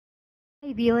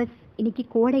Hi viewers, இன்னைக்கு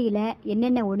கோடையில்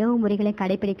என்னென்ன உணவு முறைகளை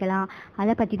கடைபிடிக்கலாம்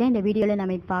அதை பற்றி தான் இந்த வீடியோவில்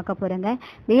நம்ம பார்க்க போகிறோங்க.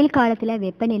 வெயில் காலத்தில்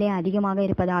வெப்பநிலை அதிகமாக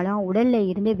இருப்பதாலும் உடலில்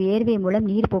இருந்து வேர்வை மூலம்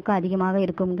நீர்ப்போக்கு அதிகமாக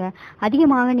இருக்குங்க.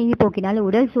 அதிகமாக நீர் போக்கினால்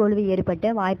உடல் சோர்வு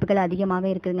ஏற்பட்ட வாய்ப்புகள் அதிகமாக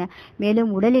இருக்குங்க. மேலும்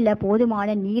உடலில்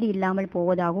போதுமான நீர் இல்லாமல்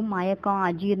போவதாகவும் மயக்கம்,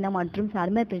 அஜீரணம் மற்றும்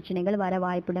சர்ம பிரச்சனைகள் வர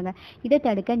வாய்ப்புடுங்க. இதை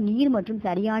தடுக்க நீர் மற்றும்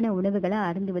சரியான உணவுகளை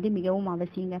அருந்துவது மிகவும்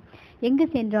அவசியங்க. எங்கு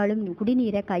சென்றாலும்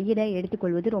குடிநீரை கையில்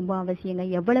எடுத்துக்கொள்வது ரொம்ப அவசியங்க.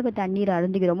 எவ்வளவு தண்ணீர்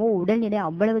அருந்துகிறோமோ உடல்நிலை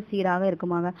அவ்வளவு சீராக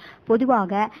இருக்குமாங்க.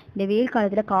 பொதுவாக இந்த வெயில்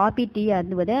காலத்தில் காபி, டீ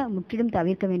அருந்துவதை முற்றிலும்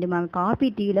தவிர்க்க வேண்டுமாங்க. காபி,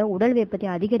 டீயில் உடல் வெப்பத்தை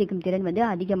அதிகரிக்கும் திறன்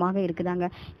அதிகமாக இருக்குதாங்க.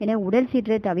 ஏன்னா உடல்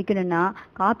சீற்றை தவிர்க்கணும்னா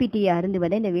காபி, டீ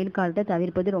அருந்துவதை இந்த வெயில் காலத்தை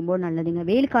தவிர்ப்பது ரொம்ப நல்லதுங்க.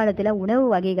 வெயில் காலத்தில் உணவு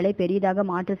வகைகளை பெரிதாக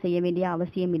மாற்றம் செய்ய வேண்டிய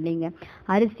அவசியம் இல்லைங்க.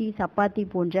 அரிசி, சப்பாத்தி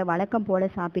போன்ற வழக்கம் போல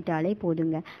சாப்பிட்டாலே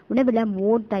போதுங்க. உணவில்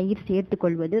மோர், தயிர் சேர்த்து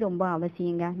கொள்வது ரொம்ப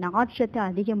அவசியங்க. நார்ச்சத்து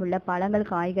அதிகமுள்ள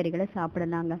பழங்கள், காய்கறிகளை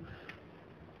சாப்பிடலாங்க.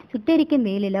 சுட்டெரிக்கும்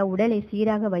வெயிலில் உடலை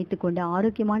சீராக வைத்துக்கொண்டு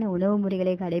ஆரோக்கியமான உணவு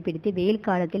முறைகளை கடைபிடித்து வெயில்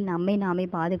காலத்தில் நம்மை நாமே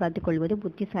பாதுகாத்துக் கொள்வது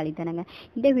புத்திசாலித்தனங்க.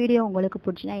 இந்த வீடியோ உங்களுக்கு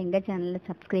பிடிச்சினா எங்கள் சேனலில்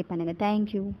சப்ஸ்கிரைப் பண்ணுங்கள்.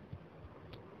 தேங்க்யூ.